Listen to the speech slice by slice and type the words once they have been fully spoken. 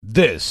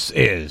This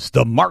is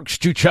the Mark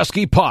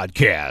Struczewski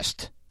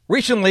Podcast.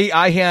 Recently,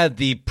 I had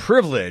the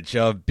privilege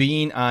of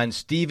being on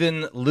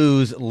Stephen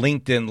Liu's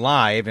LinkedIn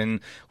Live,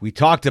 and we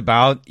talked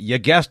about, you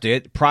guessed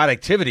it,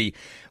 productivity.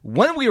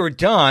 When we were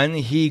done,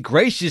 he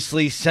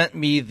graciously sent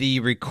me the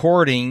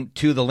recording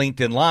to the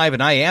LinkedIn Live,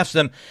 and I asked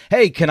him,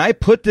 hey, can I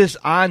put this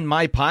on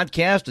my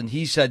podcast? And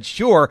he said,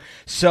 sure.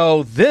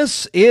 So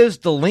this is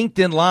the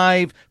LinkedIn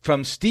Live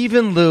from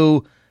Stephen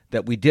Liu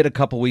that we did a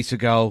couple weeks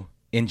ago.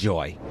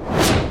 Enjoy.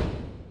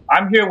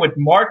 I'm here with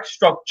Mark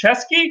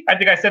Struczewski. I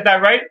think I said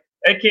that right,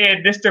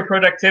 aka Mr.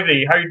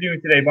 Productivity. How are you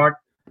doing today, Mark?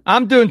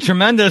 I'm doing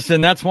tremendous,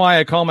 and that's why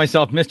I call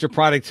myself Mr.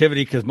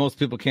 Productivity, because most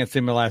people can't say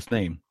my last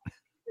name.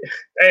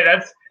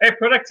 Hey,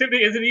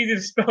 productivity isn't easy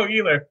to spell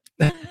either.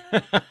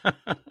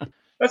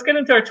 Let's get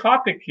into our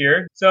topic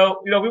here.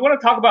 So, we want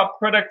to talk about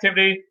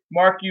productivity.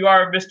 Mark, you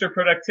are Mr.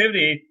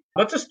 Productivity.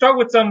 Let's just start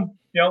with some,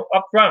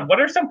 up front. What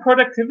are some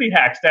productivity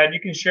hacks that you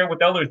can share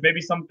with others? Maybe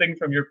something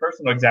from your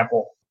personal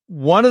example.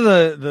 One of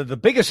the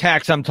biggest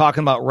hacks I'm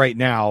talking about right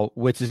now,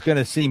 which is going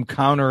to seem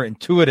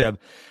counterintuitive,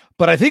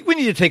 but I think we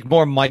need to take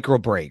more micro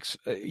breaks.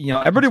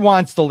 Everybody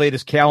wants the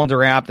latest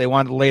calendar app. They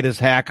want the latest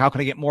hack. How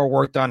can I get more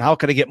work done? How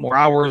can I get more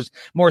hours,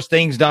 more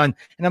things done?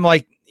 And I'm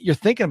like, you're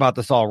thinking about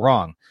this all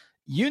wrong.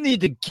 You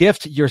need to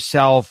gift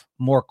yourself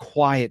more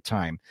quiet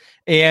time.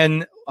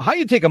 And how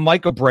you take a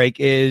micro break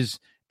is,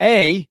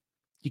 A,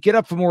 you get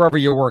up from wherever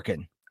you're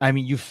working. I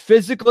mean, you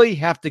physically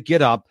have to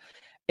get up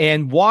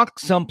and walk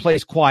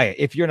someplace quiet.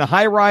 If you're in a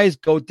high rise,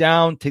 go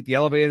down, take the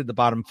elevator to the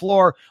bottom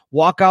floor,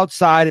 walk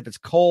outside. If it's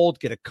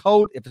cold, get a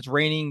coat. If it's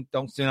raining,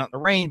 don't stand out in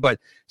the rain, but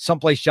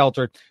someplace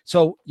sheltered.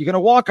 So you're going to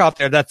walk out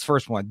there. That's the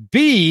first one.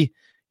 B,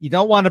 you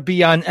don't want to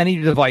be on any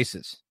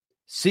devices.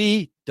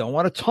 C, don't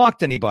want to talk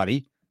to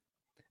anybody.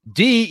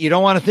 D, you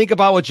don't want to think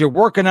about what you're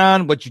working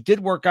on, what you did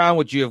work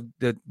on,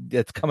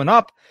 that's coming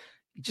up.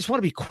 You just want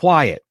to be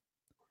quiet.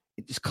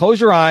 Just close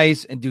your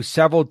eyes and do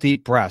several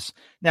deep breaths.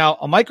 Now,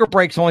 a micro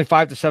break is only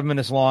 5 to 7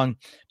 minutes long,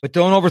 but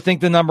don't overthink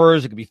the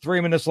numbers. It could be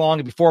 3 minutes long.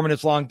 It could be 4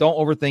 minutes long. Don't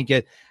overthink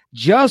it.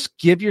 Just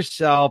give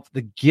yourself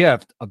the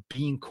gift of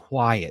being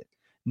quiet,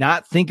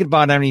 not thinking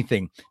about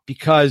anything,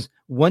 because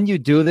when you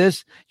do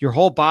this, your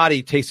whole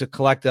body takes a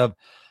collective,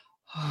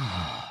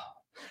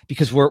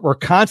 because we're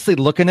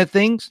constantly looking at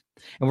things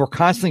and we're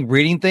constantly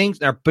reading things.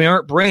 And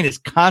our brain is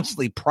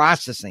constantly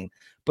processing.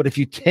 But if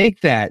you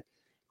take that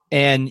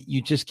and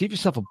you just give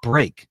yourself a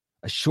break,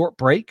 a short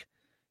break,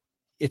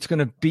 it's going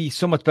to be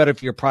so much better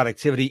for your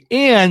productivity.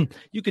 And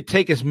you could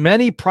take as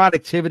many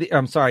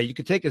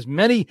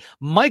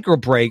micro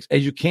breaks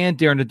as you can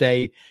during the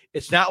day.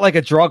 It's not like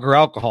a drug or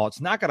alcohol. It's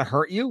not going to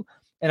hurt you.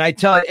 And I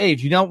tell you, hey,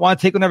 if you don't want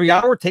to take one every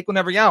hour, take one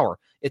every hour.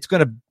 It's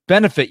going to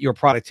benefit your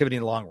productivity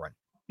in the long run.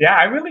 Yeah,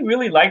 I really,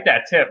 really like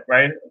that tip,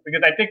 right?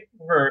 Because I think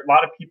for a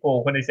lot of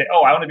people, when they say,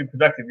 oh, I want to be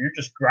productive, you're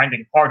just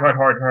grinding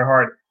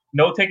hard.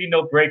 No taking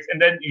no breaks,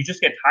 and then you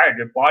just get tired.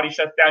 Your body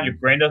shuts down. Your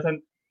brain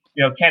doesn't,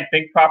 can't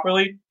think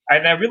properly.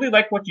 And I really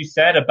like what you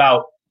said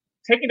about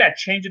taking that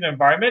change in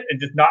environment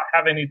and just not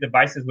having any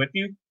devices with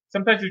you.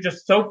 Sometimes you're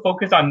just so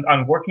focused on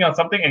working on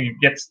something and you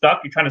get stuck.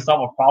 You're trying to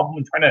solve a problem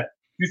and trying to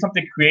do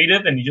something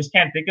creative and you just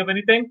can't think of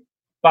anything.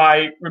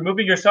 By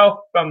removing yourself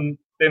from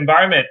the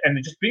environment and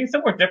just being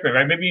somewhere different,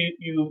 right? Maybe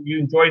you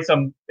enjoy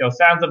some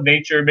sounds of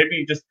nature. Maybe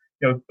you just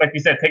like you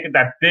said, taking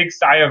that big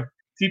sigh of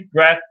deep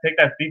breath, take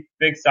that deep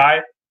big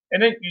sigh.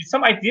 And then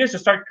some ideas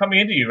just start coming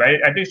into you, right?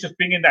 I think it's just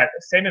being in that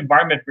same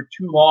environment for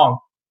too long.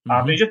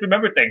 And you just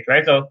remember things,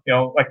 right? So,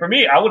 like for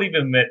me, I would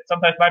even admit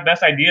sometimes my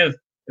best ideas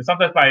and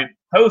sometimes my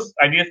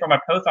ideas for my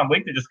posts on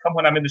LinkedIn just come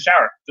when I'm in the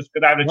shower. Just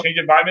because I have to change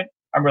environment,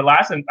 I'm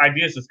relaxed, and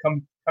ideas just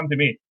come to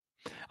me.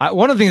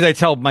 One of the things I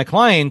tell my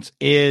clients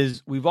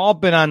is we've all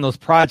been on those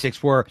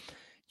projects where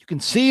you can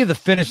see the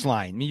finish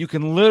line. I mean, you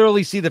can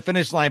literally see the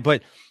finish line,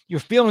 but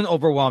you're feeling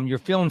overwhelmed. You're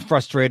feeling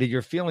frustrated.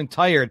 You're feeling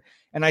tired.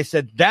 And I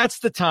said, that's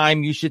the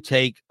time you should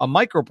take a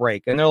micro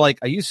break. And they're like,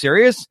 are you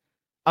serious?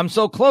 I'm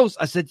so close.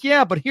 I said,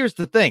 yeah, but here's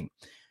the thing.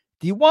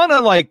 Do you want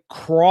to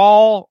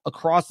crawl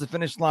across the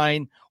finish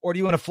line, or do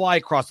you want to fly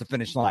across the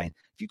finish line?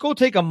 If you go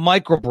take a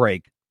micro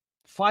break,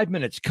 5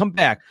 minutes, come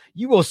back,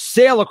 you will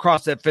sail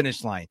across that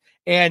finish line.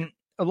 And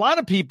a lot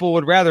of people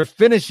would rather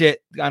finish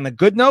it on a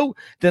good note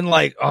than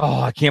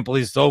I can't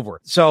believe it's over.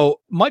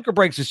 So micro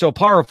breaks are so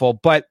powerful,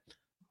 but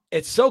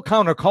it's so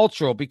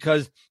countercultural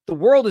because the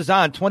world is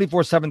on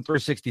 24/7,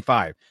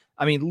 365.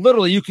 I mean,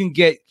 literally, you can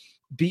get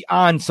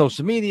beyond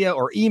social media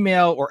or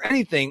email or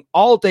anything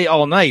all day,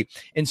 all night.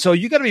 And so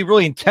you got to be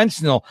really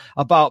intentional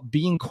about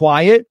being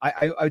quiet.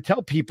 I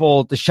tell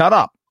people to shut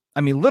up.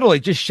 I mean, literally,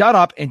 just shut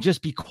up and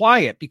just be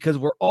quiet, because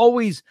we're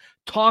always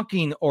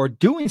talking or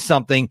doing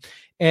something.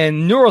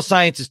 And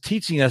neuroscience is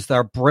teaching us that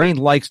our brain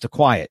likes to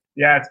quiet.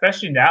 Yeah,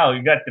 especially now.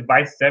 You got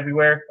devices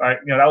everywhere. That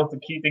was the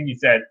key thing you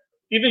said.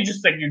 Even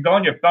just you go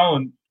on your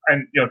phone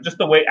and, just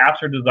the way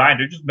apps are designed,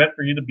 they're just meant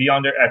for you to be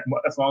on there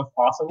as long as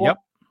possible. Yep.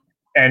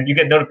 And you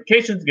get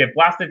notifications, you get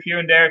blasted here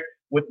and there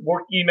with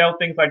work email,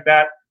 things like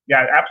that.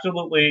 Yeah,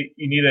 absolutely.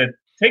 You need to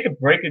take a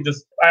break and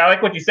I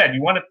like what you said.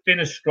 You want to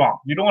finish strong.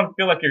 You don't want to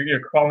feel like you're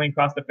crawling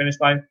across the finish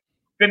line.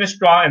 finish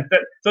strong. And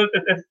so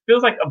it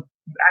feels like an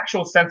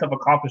actual sense of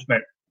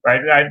accomplishment,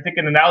 right? I think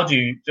an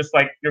analogy, just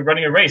like you're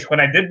running a race.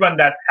 When I did run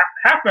that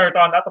half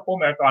marathon, not the full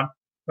marathon,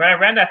 when I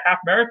ran that half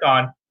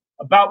marathon,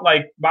 about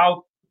like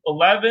mile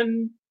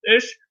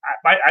 11-ish,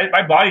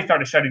 my body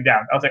started shutting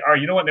down. I was like, all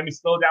right, you know what? Let me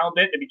slow down a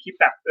bit. Let me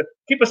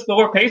keep a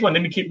slower pace one.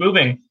 Let me keep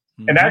moving.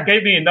 Mm-hmm. And that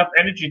gave me enough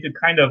energy to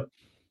kind of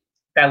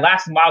that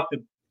last mile to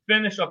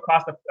finish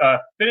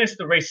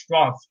the race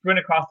strong, sprint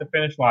across the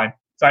finish line.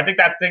 So I think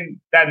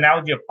that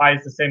analogy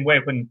applies the same way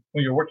when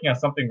you're working on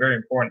something very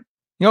important.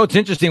 You know, it's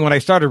interesting. When I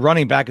started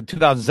running back in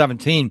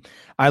 2017,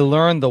 I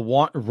learned the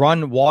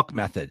run-walk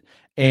method.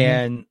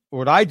 And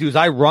what I do is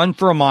I run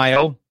for a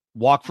mile,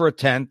 walk for a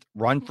 10th,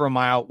 run for a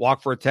mile,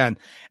 walk for a 10th.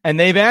 And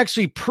they've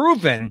actually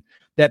proven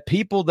that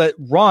people that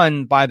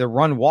run by the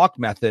run-walk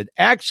method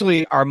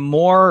actually are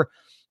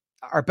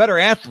better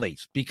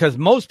athletes, because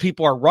most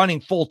people are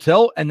running full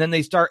tilt, and then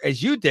they start,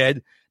 as you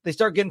did, they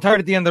start getting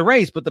tired at the end of the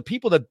race. But the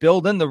people that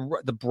build in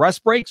the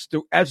breast breaks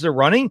as they're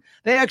running,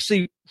 they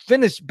actually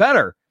finish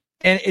better.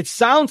 And it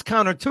sounds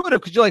counterintuitive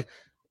because you're like,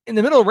 in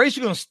the middle of the race,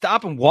 you're going to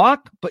stop and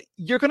walk, but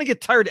you're going to get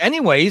tired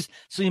anyways.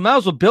 So you might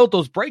as well build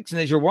those breaks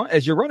as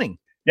you're running.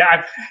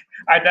 Yeah,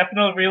 I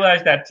definitely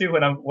realized that too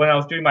when I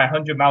was doing my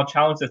 100-mile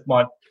challenge this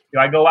month. You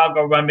know, I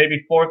go run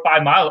maybe 4 or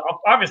 5 miles.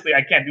 Obviously,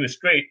 I can't do it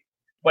straight,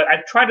 but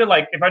I try to,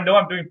 like, if I know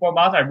I'm doing 4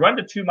 miles, I run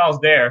the 2 miles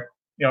there,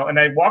 you know, and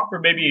I walk for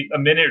maybe a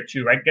minute or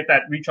two, right? Get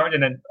that recharge,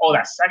 and then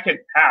that second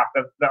half,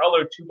 the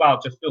other 2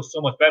 miles just feels so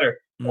much better.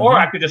 Mm-hmm. Or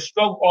I could just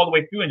stroke all the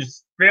way through and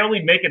just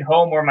barely make it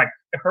home, or I'm like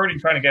hurting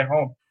trying to get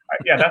home.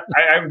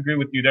 I agree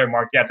with you there,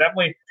 Mark. Yeah,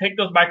 definitely take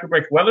those micro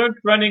breaks, whether it's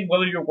running,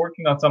 whether you're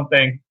working on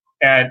something,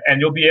 and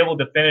you'll be able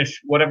to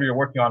finish whatever you're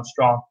working on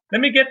strong.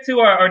 Let me get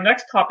to our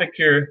next topic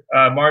here,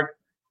 Mark.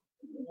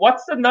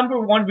 What's the number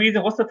one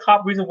reason? What's the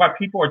top reason why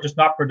people are just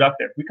not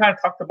productive? We kind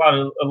of talked about it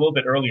a little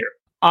bit earlier.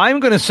 I'm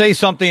going to say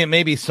something that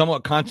may be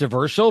somewhat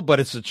controversial, but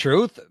it's the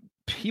truth.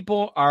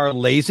 People are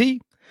lazy.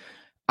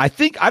 I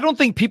don't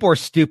think people are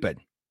stupid.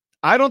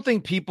 I don't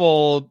think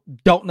people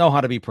don't know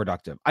how to be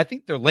productive. I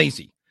think they're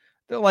lazy.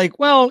 They're like,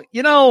 well,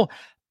 you know,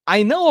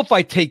 I know if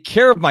I take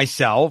care of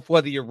myself,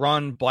 whether you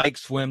run, bike,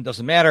 swim,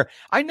 doesn't matter.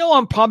 I know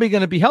I'm probably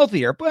going to be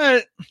healthier,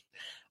 but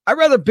I'd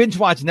rather binge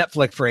watch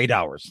Netflix for 8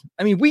 hours.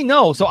 I mean, we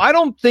know. So I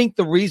don't think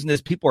the reason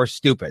is people are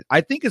stupid.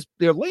 I think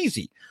they're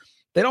lazy.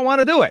 They don't want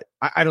to do it.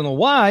 I don't know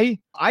why.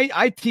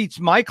 I teach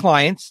my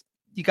clients,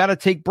 you got to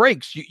take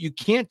breaks. You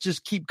can't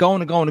just keep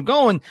going and going and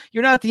going.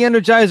 You're not the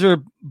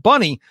Energizer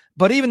Bunny,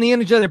 but even the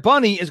Energizer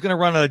Bunny is going to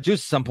run out of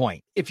juice at some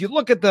point. If you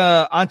look at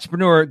the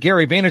entrepreneur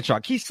Gary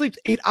Vaynerchuk, he sleeps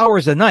 8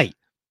 hours a night.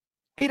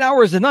 8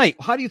 hours a night.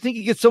 How do you think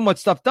he gets so much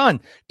stuff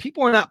done?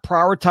 People are not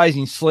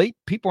prioritizing sleep.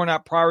 People are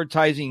not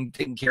prioritizing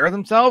taking care of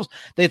themselves.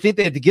 They think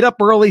they have to get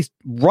up early,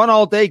 run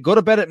all day, go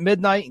to bed at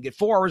midnight, and get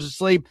 4 hours of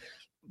sleep.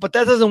 But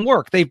that doesn't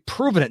work. They've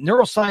proven it.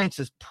 Neuroscience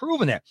has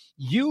proven it.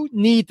 You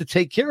need to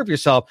take care of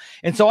yourself.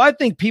 And so I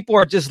think people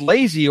are just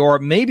lazy, or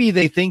maybe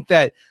they think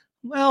that,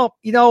 well,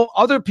 you know,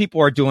 other people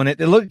are doing it.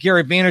 They look at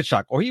Gary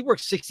Vaynerchuk, or he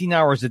works 16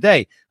 hours a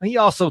day. And he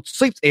also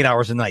sleeps 8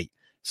 hours a night.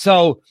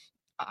 So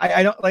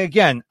I don't, like,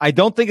 again, I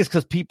don't think it's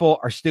because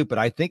people are stupid.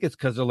 I think it's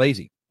because they're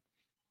lazy.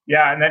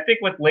 Yeah. And I think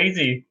with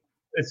lazy,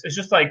 it's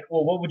just like,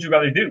 well, what would you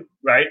rather do?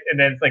 Right. And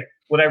then it's like,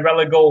 would I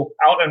rather go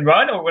out and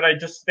run, or would I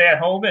just stay at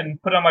home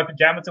and put on my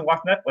pajamas and watch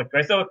Netflix?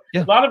 Right. So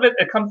A lot of it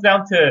comes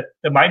down to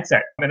the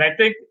mindset. And I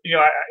think, you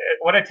know,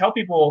 what I tell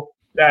people,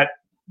 that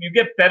you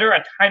get better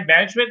at time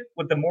management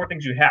with the more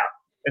things you have.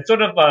 It's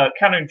sort of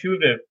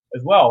counterintuitive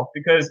as well,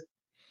 because,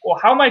 well,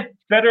 how am I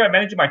better at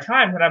managing my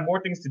time when I have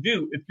more things to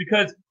do? It's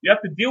because you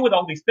have to deal with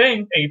all these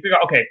things, and you figure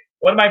out, okay,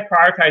 what am I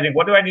prioritizing?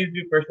 What do I need to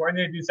do first? What do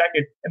I need to do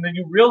second? And then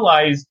you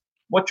realize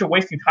what you're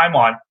wasting time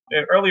on.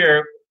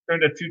 Earlier,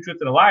 during the Two Truths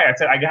and a Lie, I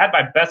said I had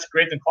my best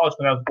grades in college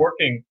when I was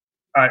working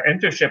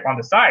internship on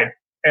the side.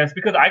 And it's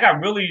because I got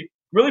really,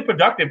 really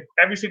productive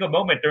every single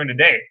moment during the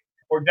day.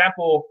 For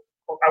example,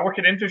 I work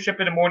at internship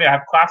in the morning. I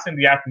have class in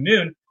the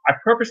afternoon. I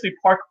purposely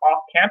park off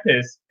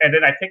campus, and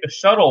then I take a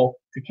shuttle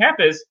to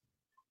campus.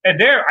 And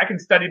there I can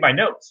study my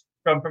notes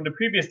from the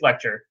previous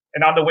lecture.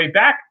 And on the way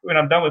back, when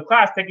I'm done with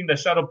class, taking the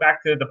shuttle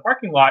back to the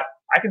parking lot,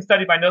 I can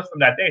study my notes from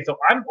that day. So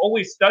I'm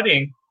always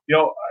studying. You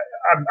know,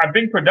 I'm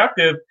being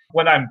productive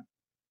when I'm,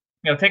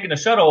 you know, taking the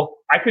shuttle.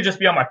 I could just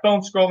be on my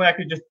phone scrolling. I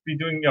could just be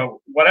doing, you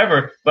know,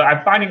 whatever. But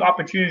I'm finding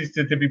opportunities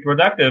to be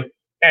productive,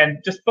 and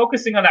just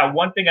focusing on that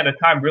one thing at a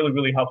time really,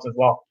 really helps as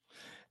well.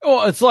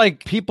 Well, it's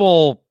like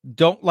people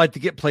don't like to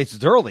get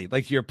places early.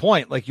 Like, to your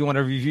point, like, you want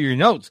to review your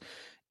notes.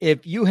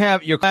 If you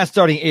have your class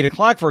starting 8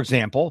 o'clock, for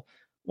example,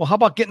 well, how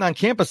about getting on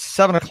campus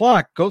 7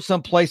 o'clock, go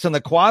someplace on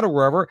the quad or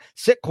wherever,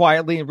 sit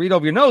quietly and read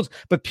over your notes?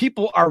 But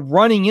people are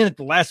running in at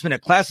the last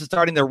minute. Class is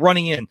starting, they're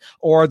running in,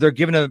 or they're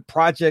giving a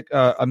project,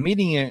 a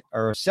meeting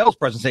or a sales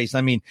presentation.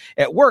 I mean,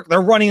 at work,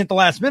 they're running at the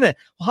last minute.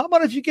 Well, how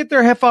about if you get there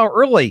a half hour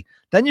early?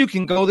 Then you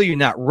can go there. You're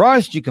not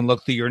rushed. You can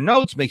look through your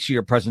notes, make sure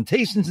your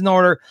presentation's in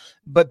order.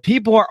 But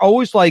people are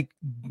always like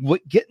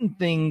getting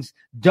things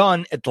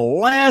done at the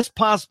last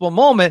possible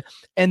moment.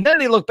 And then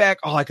they look back,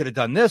 oh, I could have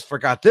done this,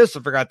 forgot this,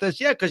 or forgot this.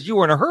 Yeah, because you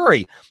were in a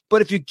hurry.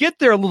 But if you get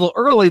there a little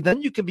early,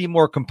 then you can be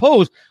more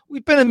composed.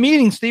 We've been in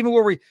meetings, Stephen,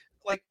 where we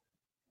like,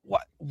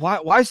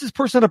 why is this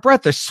person out of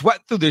breath? They're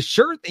sweating through their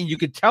shirt, and you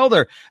could tell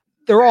they're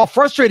all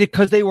frustrated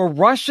because they were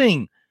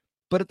rushing.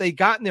 But if they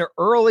gotten there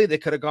early, they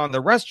could have gone to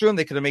the restroom.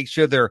 They could have made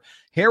sure their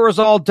hair was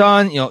all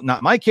done. You know,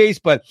 not my case,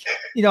 but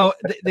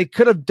they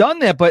could have done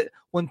that. But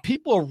when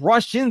people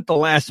rush in at the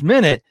last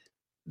minute,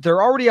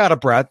 they're already out of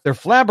breath. They're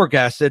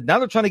flabbergasted. Now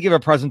they're trying to give a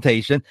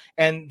presentation,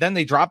 and then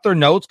they drop their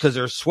notes because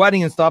they're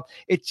sweating and stuff.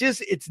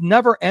 It's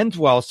never ends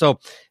well. So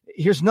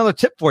here's another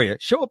tip for you.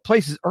 Show up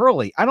places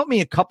early. I don't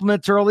mean a couple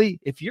minutes early.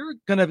 If you're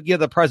going to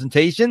give the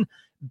presentation,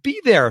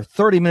 be there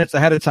 30 minutes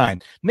ahead of time.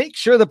 Make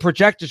sure the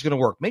projector's going to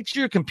work. Make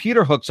sure your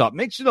computer hooks up.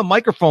 Make sure the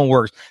microphone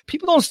works.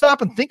 People don't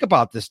stop and think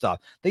about this stuff.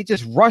 They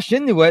just rush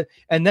into it,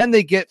 and then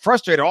they get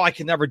frustrated. Oh, I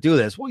can never do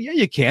this. Well, yeah,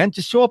 you can.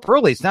 Just show up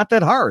early. It's not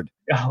that hard.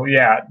 Oh,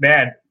 yeah,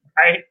 man.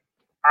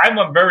 I'm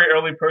a very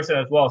early person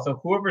as well. So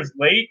whoever's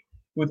late,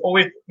 who's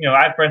always,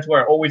 I have friends who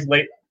are always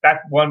late. That's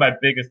one of my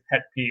biggest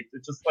pet peeves.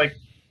 It's just like,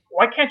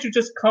 why can't you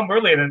just come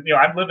early? And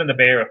I live in the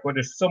Bay Area where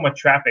there's so much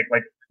traffic.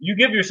 Like, you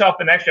give yourself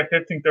an extra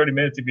 15, 30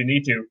 minutes if you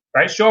need to,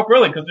 right? Show up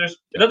early because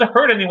it doesn't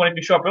hurt anyone if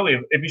you show up early.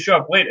 If you show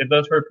up late, it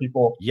does hurt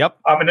people. Yep.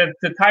 And then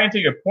to tie into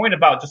your point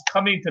about just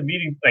coming to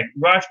meetings like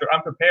rushed or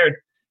unprepared,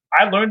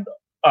 I learned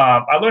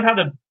how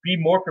to be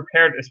more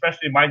prepared,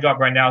 especially in my job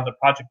right now as a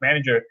project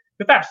manager,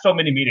 because I have so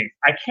many meetings.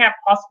 I can't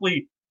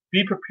possibly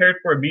be prepared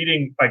for a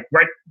meeting like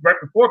right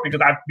before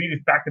because I have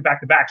meetings back to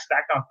back to back,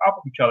 stacked on top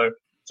of each other.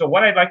 So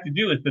what I'd like to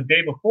do is the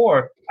day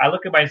before, I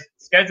look at my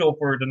schedule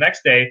for the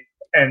next day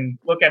and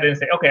look at it and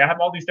say, okay, I have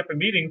all these different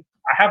meetings.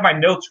 I have my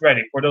notes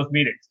ready for those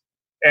meetings.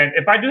 And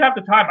if I do have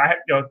the time,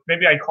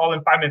 maybe I call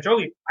in 5 minutes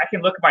early, I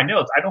can look at my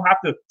notes. I don't have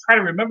to try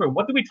to remember,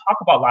 what did we talk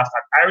about last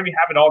time? I already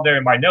have it all there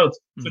in my notes.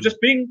 So just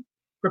being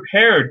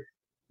prepared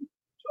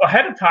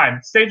ahead of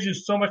time saves you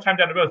so much time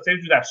down the road,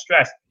 saves you that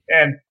stress.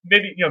 And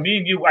maybe, me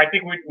and you, I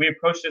think we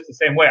approach this the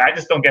same way. I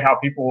just don't get how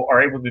people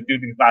are able to do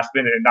things last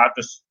minute and not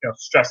just,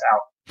 stress out.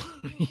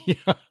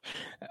 Yeah,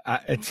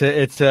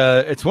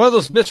 it's one of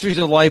those mysteries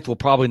of life we'll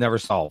probably never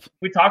solve.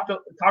 We talked a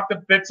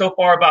bit so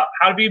far about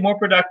how to be more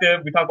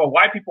productive. We talked about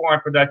why people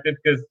aren't productive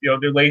because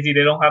they're lazy,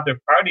 they don't have their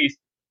priorities.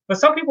 But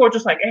some people are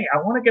just like, hey, I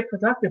want to get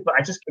productive, but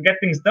I just get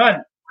things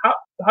done.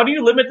 How do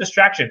you limit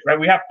distractions? Right?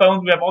 We have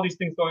phones, we have all these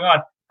things going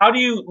on. How do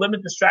you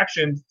limit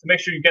distractions to make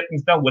sure you get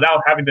things done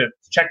without having to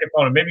check your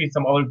phone, or maybe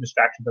some other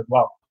distractions as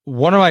well?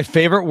 One of my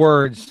favorite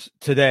words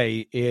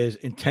today is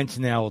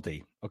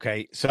intentionality.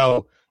 Okay,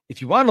 so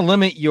if you want to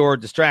limit your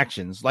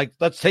distractions, like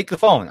let's take the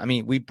phone. I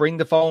mean, we bring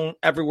the phone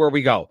everywhere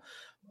we go.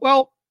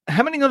 Well,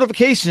 how many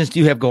notifications do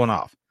you have going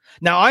off?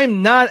 Now,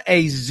 I'm not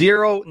a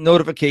zero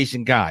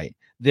notification guy.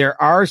 There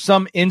are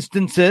some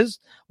instances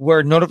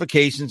where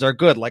notifications are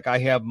good. Like I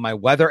have my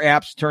weather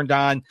apps turned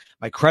on,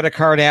 my credit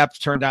card apps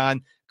turned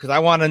on, because I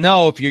want to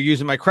know if you're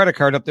using my credit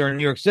card up there in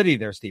New York City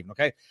there, Stephen.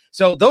 Okay.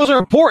 So those are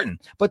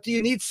important. But do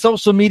you need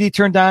social media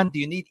turned on? Do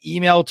you need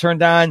email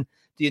turned on?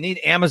 Do you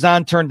need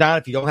Amazon turned on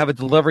if you don't have a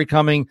delivery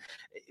coming?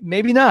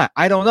 Maybe not.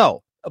 I don't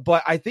know.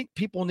 But I think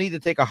people need to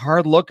take a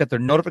hard look at their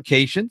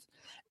notifications.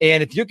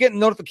 And if you're getting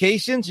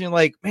notifications and you're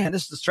like, man,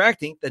 this is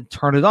distracting, then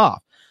turn it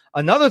off.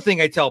 Another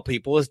thing I tell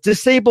people is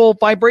disable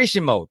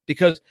vibration mode,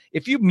 because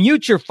if you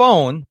mute your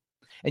phone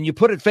and you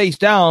put it face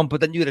down, but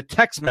then you get a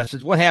text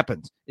message, what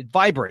happens? It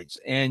vibrates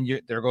and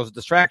there goes a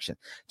distraction.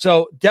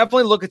 So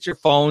definitely look at your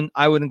phone.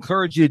 I would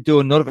encourage you to do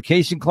a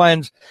notification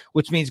cleanse,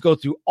 which means go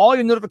through all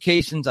your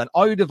notifications on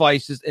all your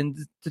devices and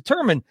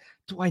determine,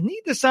 do I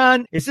need this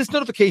on? Is this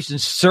notification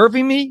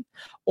serving me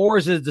or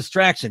is it a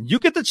distraction? You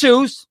get to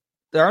choose.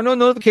 There are no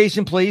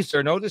notification police.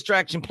 There are no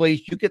distraction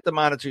police. You get to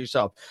monitor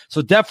yourself.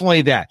 So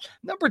definitely that.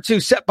 Number 2,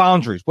 set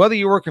boundaries. Whether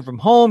you're working from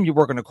home, you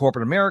work in a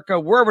corporate America,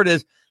 wherever it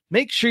is,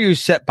 make sure you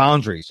set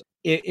boundaries.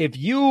 If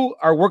you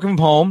are working from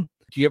home,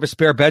 do you have a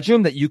spare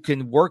bedroom that you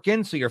can work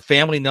in so your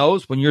family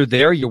knows when you're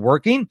there, you're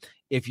working?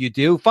 If you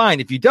do, fine.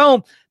 If you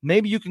don't,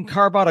 maybe you can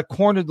carve out a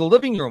corner of the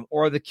living room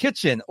or the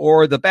kitchen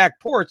or the back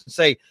porch and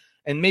say,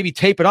 and maybe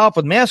tape it off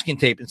with masking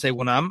tape and say,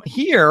 when I'm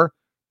here,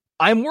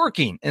 I'm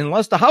working.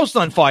 Unless the house is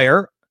on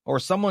fire or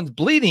someone's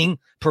bleeding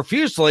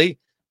profusely,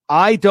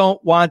 I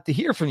don't want to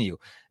hear from you.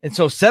 And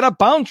so set up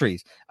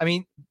boundaries. I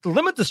mean,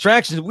 limit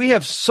distractions. We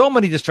have so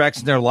many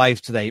distractions in our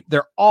lives today.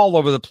 They're all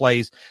over the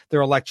place.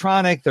 They're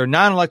electronic, they're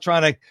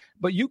non-electronic,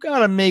 but you got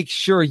to make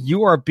sure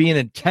you are being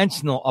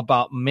intentional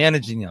about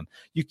managing them.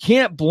 You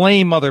can't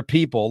blame other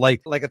people.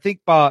 Like I think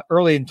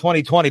early in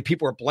 2020,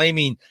 people were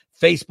blaming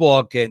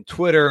Facebook and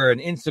Twitter and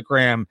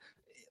Instagram.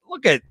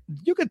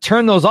 You can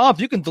turn those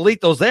off. You can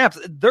delete those apps.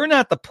 They're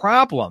not the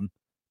problem.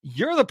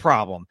 You're the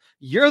problem.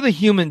 You're the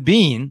human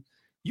being.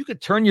 You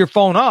could turn your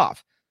phone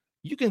off.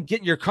 You can get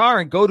in your car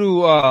and go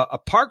to a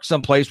park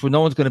someplace where no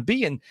one's going to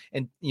be and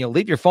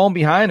leave your phone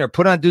behind or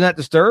put on Do Not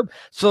Disturb.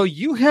 So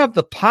you have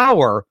the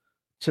power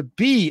to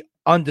be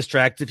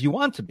undistracted if you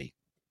want to be.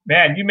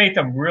 Man, you made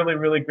some really,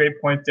 really great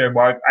points there,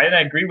 Mark. I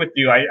agree with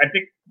you. I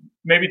think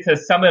maybe to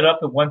sum it up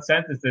in one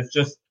sentence is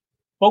just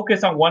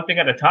focus on one thing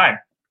at a time,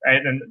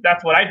 right? And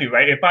that's what I do,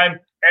 right? If I'm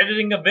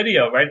editing a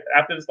video, right,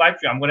 after this live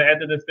stream, I'm going to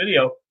edit this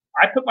video,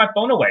 I put my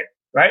phone away,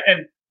 right?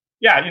 And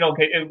yeah,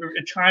 okay,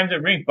 it chimes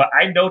and rings, but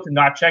I know to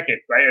not check it,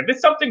 right? If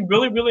it's something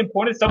really, really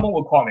important, someone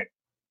will call me,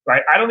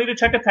 right? I don't need to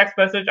check a text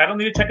message. I don't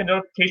need to check a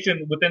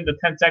notification within the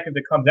 10 seconds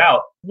it comes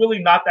out. Really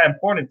not that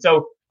important.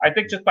 So I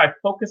think just by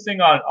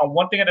focusing on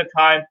one thing at a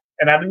time,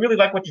 and I really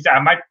like what you said,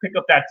 I might pick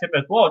up that tip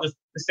as well, just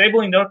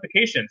disabling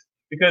notifications.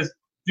 Because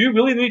do you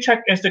really need to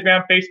check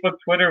Instagram, Facebook,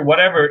 Twitter,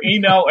 whatever,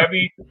 email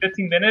every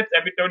 15 minutes,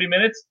 every 30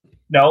 minutes?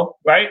 No,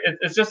 right?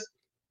 It's just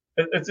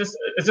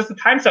a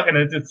time suck, and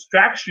it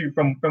distracts you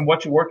from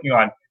what you're working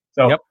on.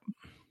 So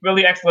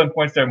really excellent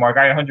points there, Mark.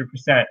 I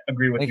 100%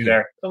 agree with you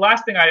there. The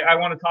last thing I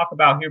want to talk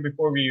about here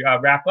before we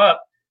wrap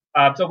up.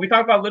 So we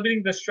talked about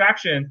limiting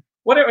distraction.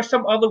 What are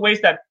some other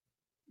ways that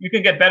you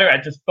can get better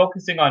at just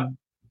focusing on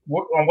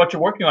what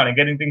you're working on and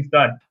getting things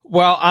done?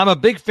 Well, I'm a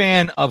big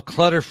fan of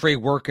clutter-free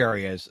work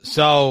areas.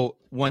 So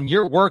when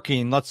you're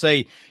working, let's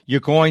say you're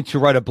going to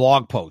write a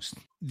blog post,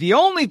 the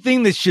only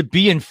thing that should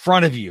be in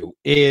front of you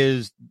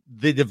is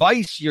the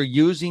device you're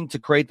using to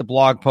create the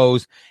blog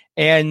post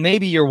and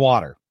maybe your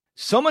water.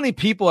 So many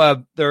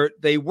people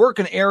they work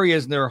in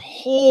areas and their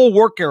whole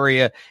work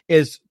area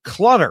is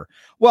clutter.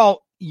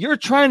 Well, you're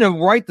trying to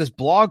write this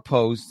blog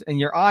post and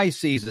your eye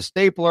sees a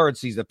stapler, it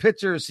sees a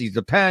picture, sees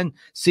a pen,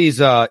 sees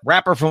a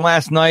wrapper from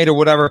last night or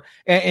whatever.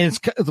 And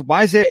it's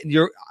why is it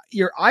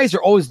your eyes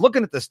are always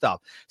looking at this stuff?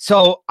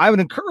 So I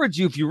would encourage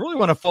you, if you really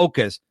want to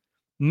focus,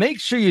 make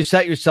sure you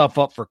set yourself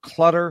up for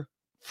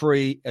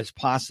clutter-free as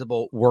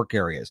possible work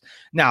areas.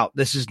 Now,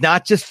 this is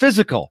not just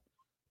physical.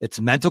 It's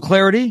mental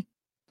clarity.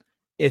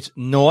 It's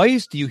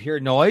noise. Do you hear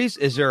noise?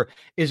 Is there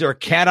a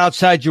cat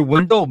outside your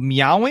window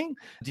meowing?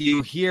 Do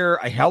you hear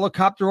a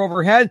helicopter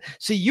overhead?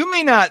 See, you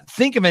may not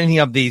think of any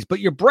of these, but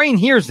your brain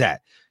hears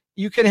that.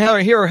 You can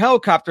hear a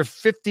helicopter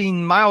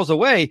 15 miles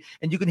away,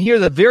 and you can hear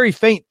the very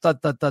faint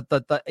thud, thud, thud,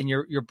 thud, thud, and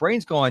your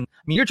brain's going,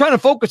 I mean, you're trying to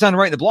focus on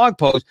writing the blog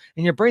post,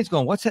 and your brain's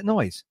going, what's that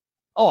noise?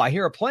 Oh, I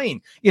hear a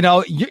plane.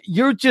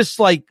 You're just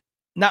like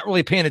not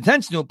really paying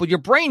attention to it, but your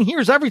brain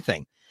hears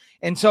everything.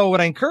 And so what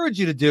I encourage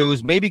you to do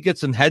is maybe get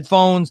some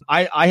headphones.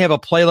 I have a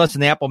playlist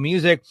in Apple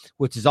Music,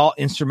 which is all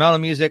instrumental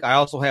music. I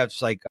also have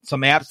like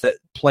some apps that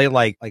play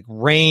like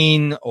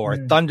rain or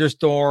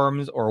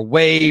thunderstorms or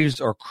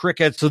waves or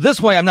crickets. So this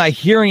way I'm not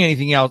hearing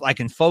anything else. I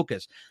can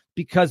focus,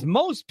 because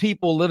most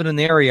people live in an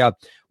area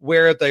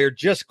where they're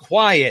just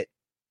quiet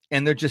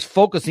and they're just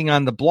focusing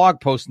on the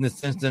blog post in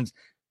this instance.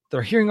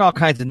 They're hearing all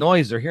kinds of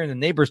noise. They're hearing the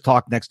neighbors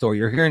talk next door.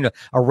 You're hearing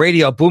a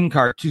radio boom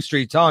car 2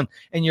 streets on,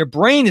 and your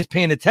brain is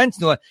paying attention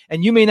to it.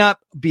 And you may not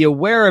be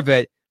aware of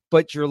it,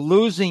 but you're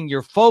losing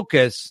your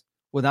focus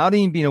without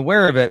even being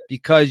aware of it,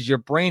 because your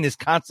brain is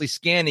constantly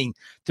scanning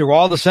through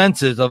all the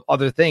senses of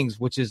other things,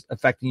 which is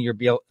affecting your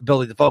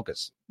ability to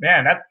focus.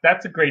 Man,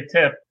 that's a great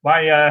tip.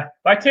 My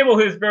table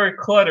is very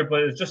cluttered,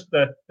 but it's just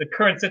the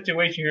current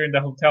situation here in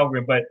the hotel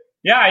room. But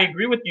yeah, I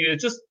agree with you.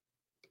 It's just,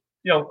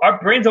 our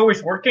brain's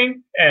always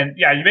working, and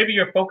yeah, maybe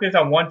you're focused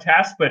on one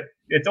task, but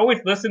it's always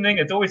listening,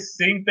 it's always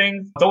seeing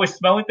things, it's always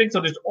smelling things.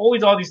 So there's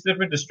always all these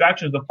different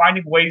distractions. Of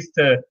finding ways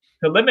to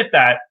limit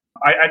that.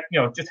 I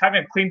just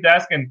having a clean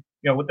desk and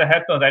with the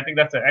headphones, I think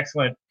that's an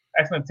excellent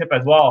tip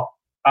as well.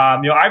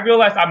 I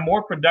realized I'm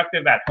more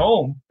productive at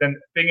home than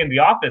being in the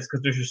office,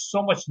 because there's just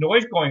so much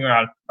noise going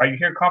around. Right, you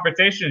hear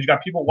conversations, you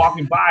got people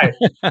walking by.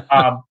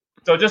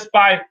 So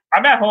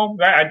I'm at home,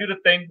 right? I do the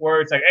thing where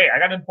it's like, hey, I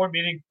got an important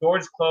meeting,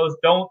 doors closed,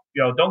 don't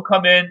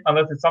come in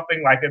unless it's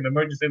something like an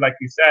emergency, like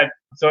you said.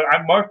 So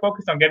I'm more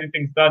focused on getting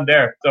things done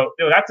there. So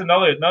that's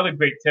another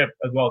great tip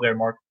as well there,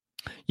 Mark.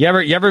 You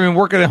ever been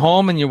working at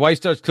home and your wife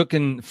starts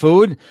cooking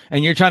food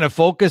and you're trying to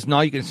focus?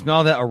 Now you can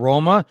smell that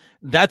aroma.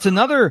 That's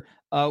another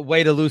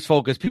way to lose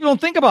focus. People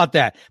don't think about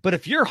that. But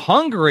if you're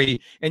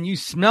hungry and you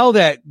smell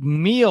that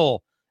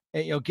meal,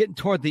 getting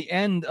toward the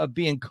end of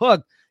being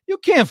cooked, you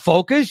can't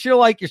focus. You're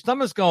like, your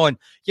stomach's going,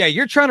 yeah,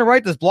 you're trying to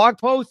write this blog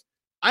post.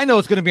 I know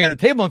it's going to be on the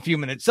table in a few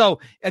minutes. So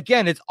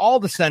again, it's all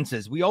the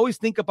senses. We always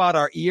think about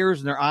our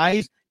ears and our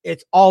eyes.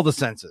 It's all the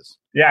senses.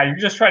 Yeah, you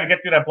just try to get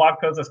through that blog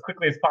post as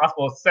quickly as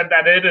possible. Send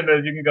that in, and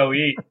then you can go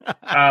eat.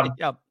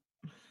 Yep.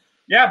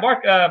 Yeah,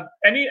 Mark.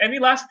 Any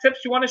last tips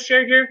you want to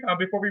share here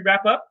before we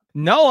wrap up?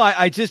 No,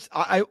 I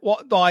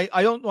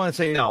don't want to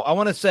say no. I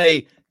want to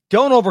say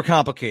don't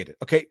overcomplicate it.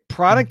 Okay,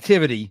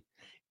 productivity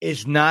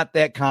is not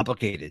that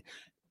complicated.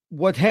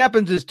 What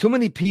happens is too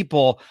many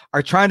people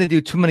are trying to do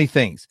too many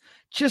things.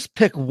 Just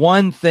pick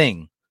one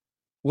thing.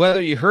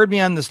 Whether you heard me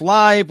on this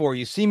live or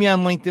you see me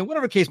on LinkedIn,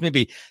 whatever the case may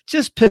be,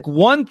 just pick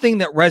one thing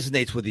that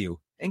resonates with you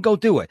and go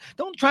do it.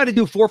 Don't try to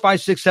do 4,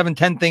 5, 6, 7,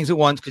 10 things at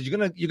once, because you're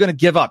gonna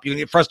give up. You're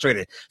gonna get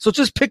frustrated. So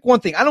just pick one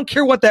thing. I don't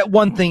care what that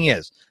one thing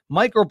is.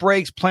 Micro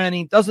breaks,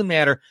 planning, doesn't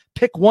matter.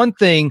 Pick one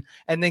thing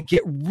and then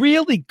get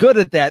really good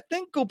at that.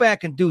 Then go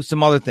back and do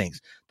some other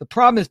things. The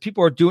problem is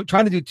people are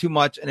trying to do too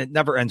much, and it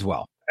never ends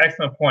well.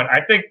 excellent point.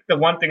 I think the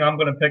one thing I'm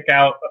going to pick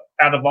out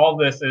of all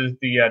this is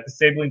the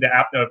disabling the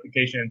app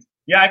notifications.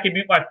 Yeah, I can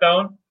mute my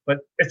phone, but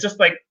it's just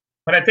like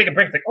when I take a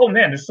break, it's like, oh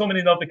man, there's so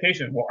many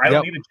notifications. Well, I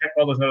don't need to check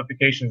all those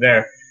notifications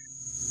there.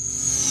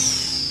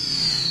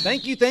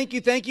 Thank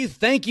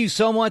you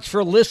so much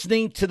for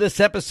listening to this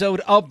episode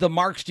of the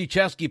Mark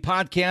Struczewski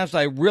podcast.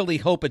 I really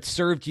hope it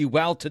served you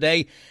well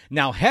today.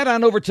 Now head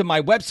on over to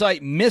my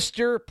website,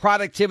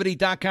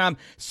 MrProductivity.com.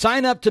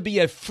 Sign up to be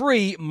a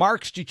free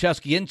Mark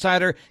Struczewski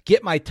Insider.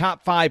 Get my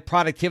top 5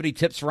 productivity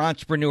tips for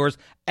entrepreneurs.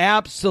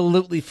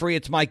 Absolutely free.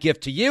 It's my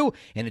gift to you.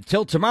 And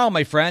until tomorrow,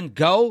 my friend,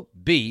 go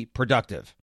be productive.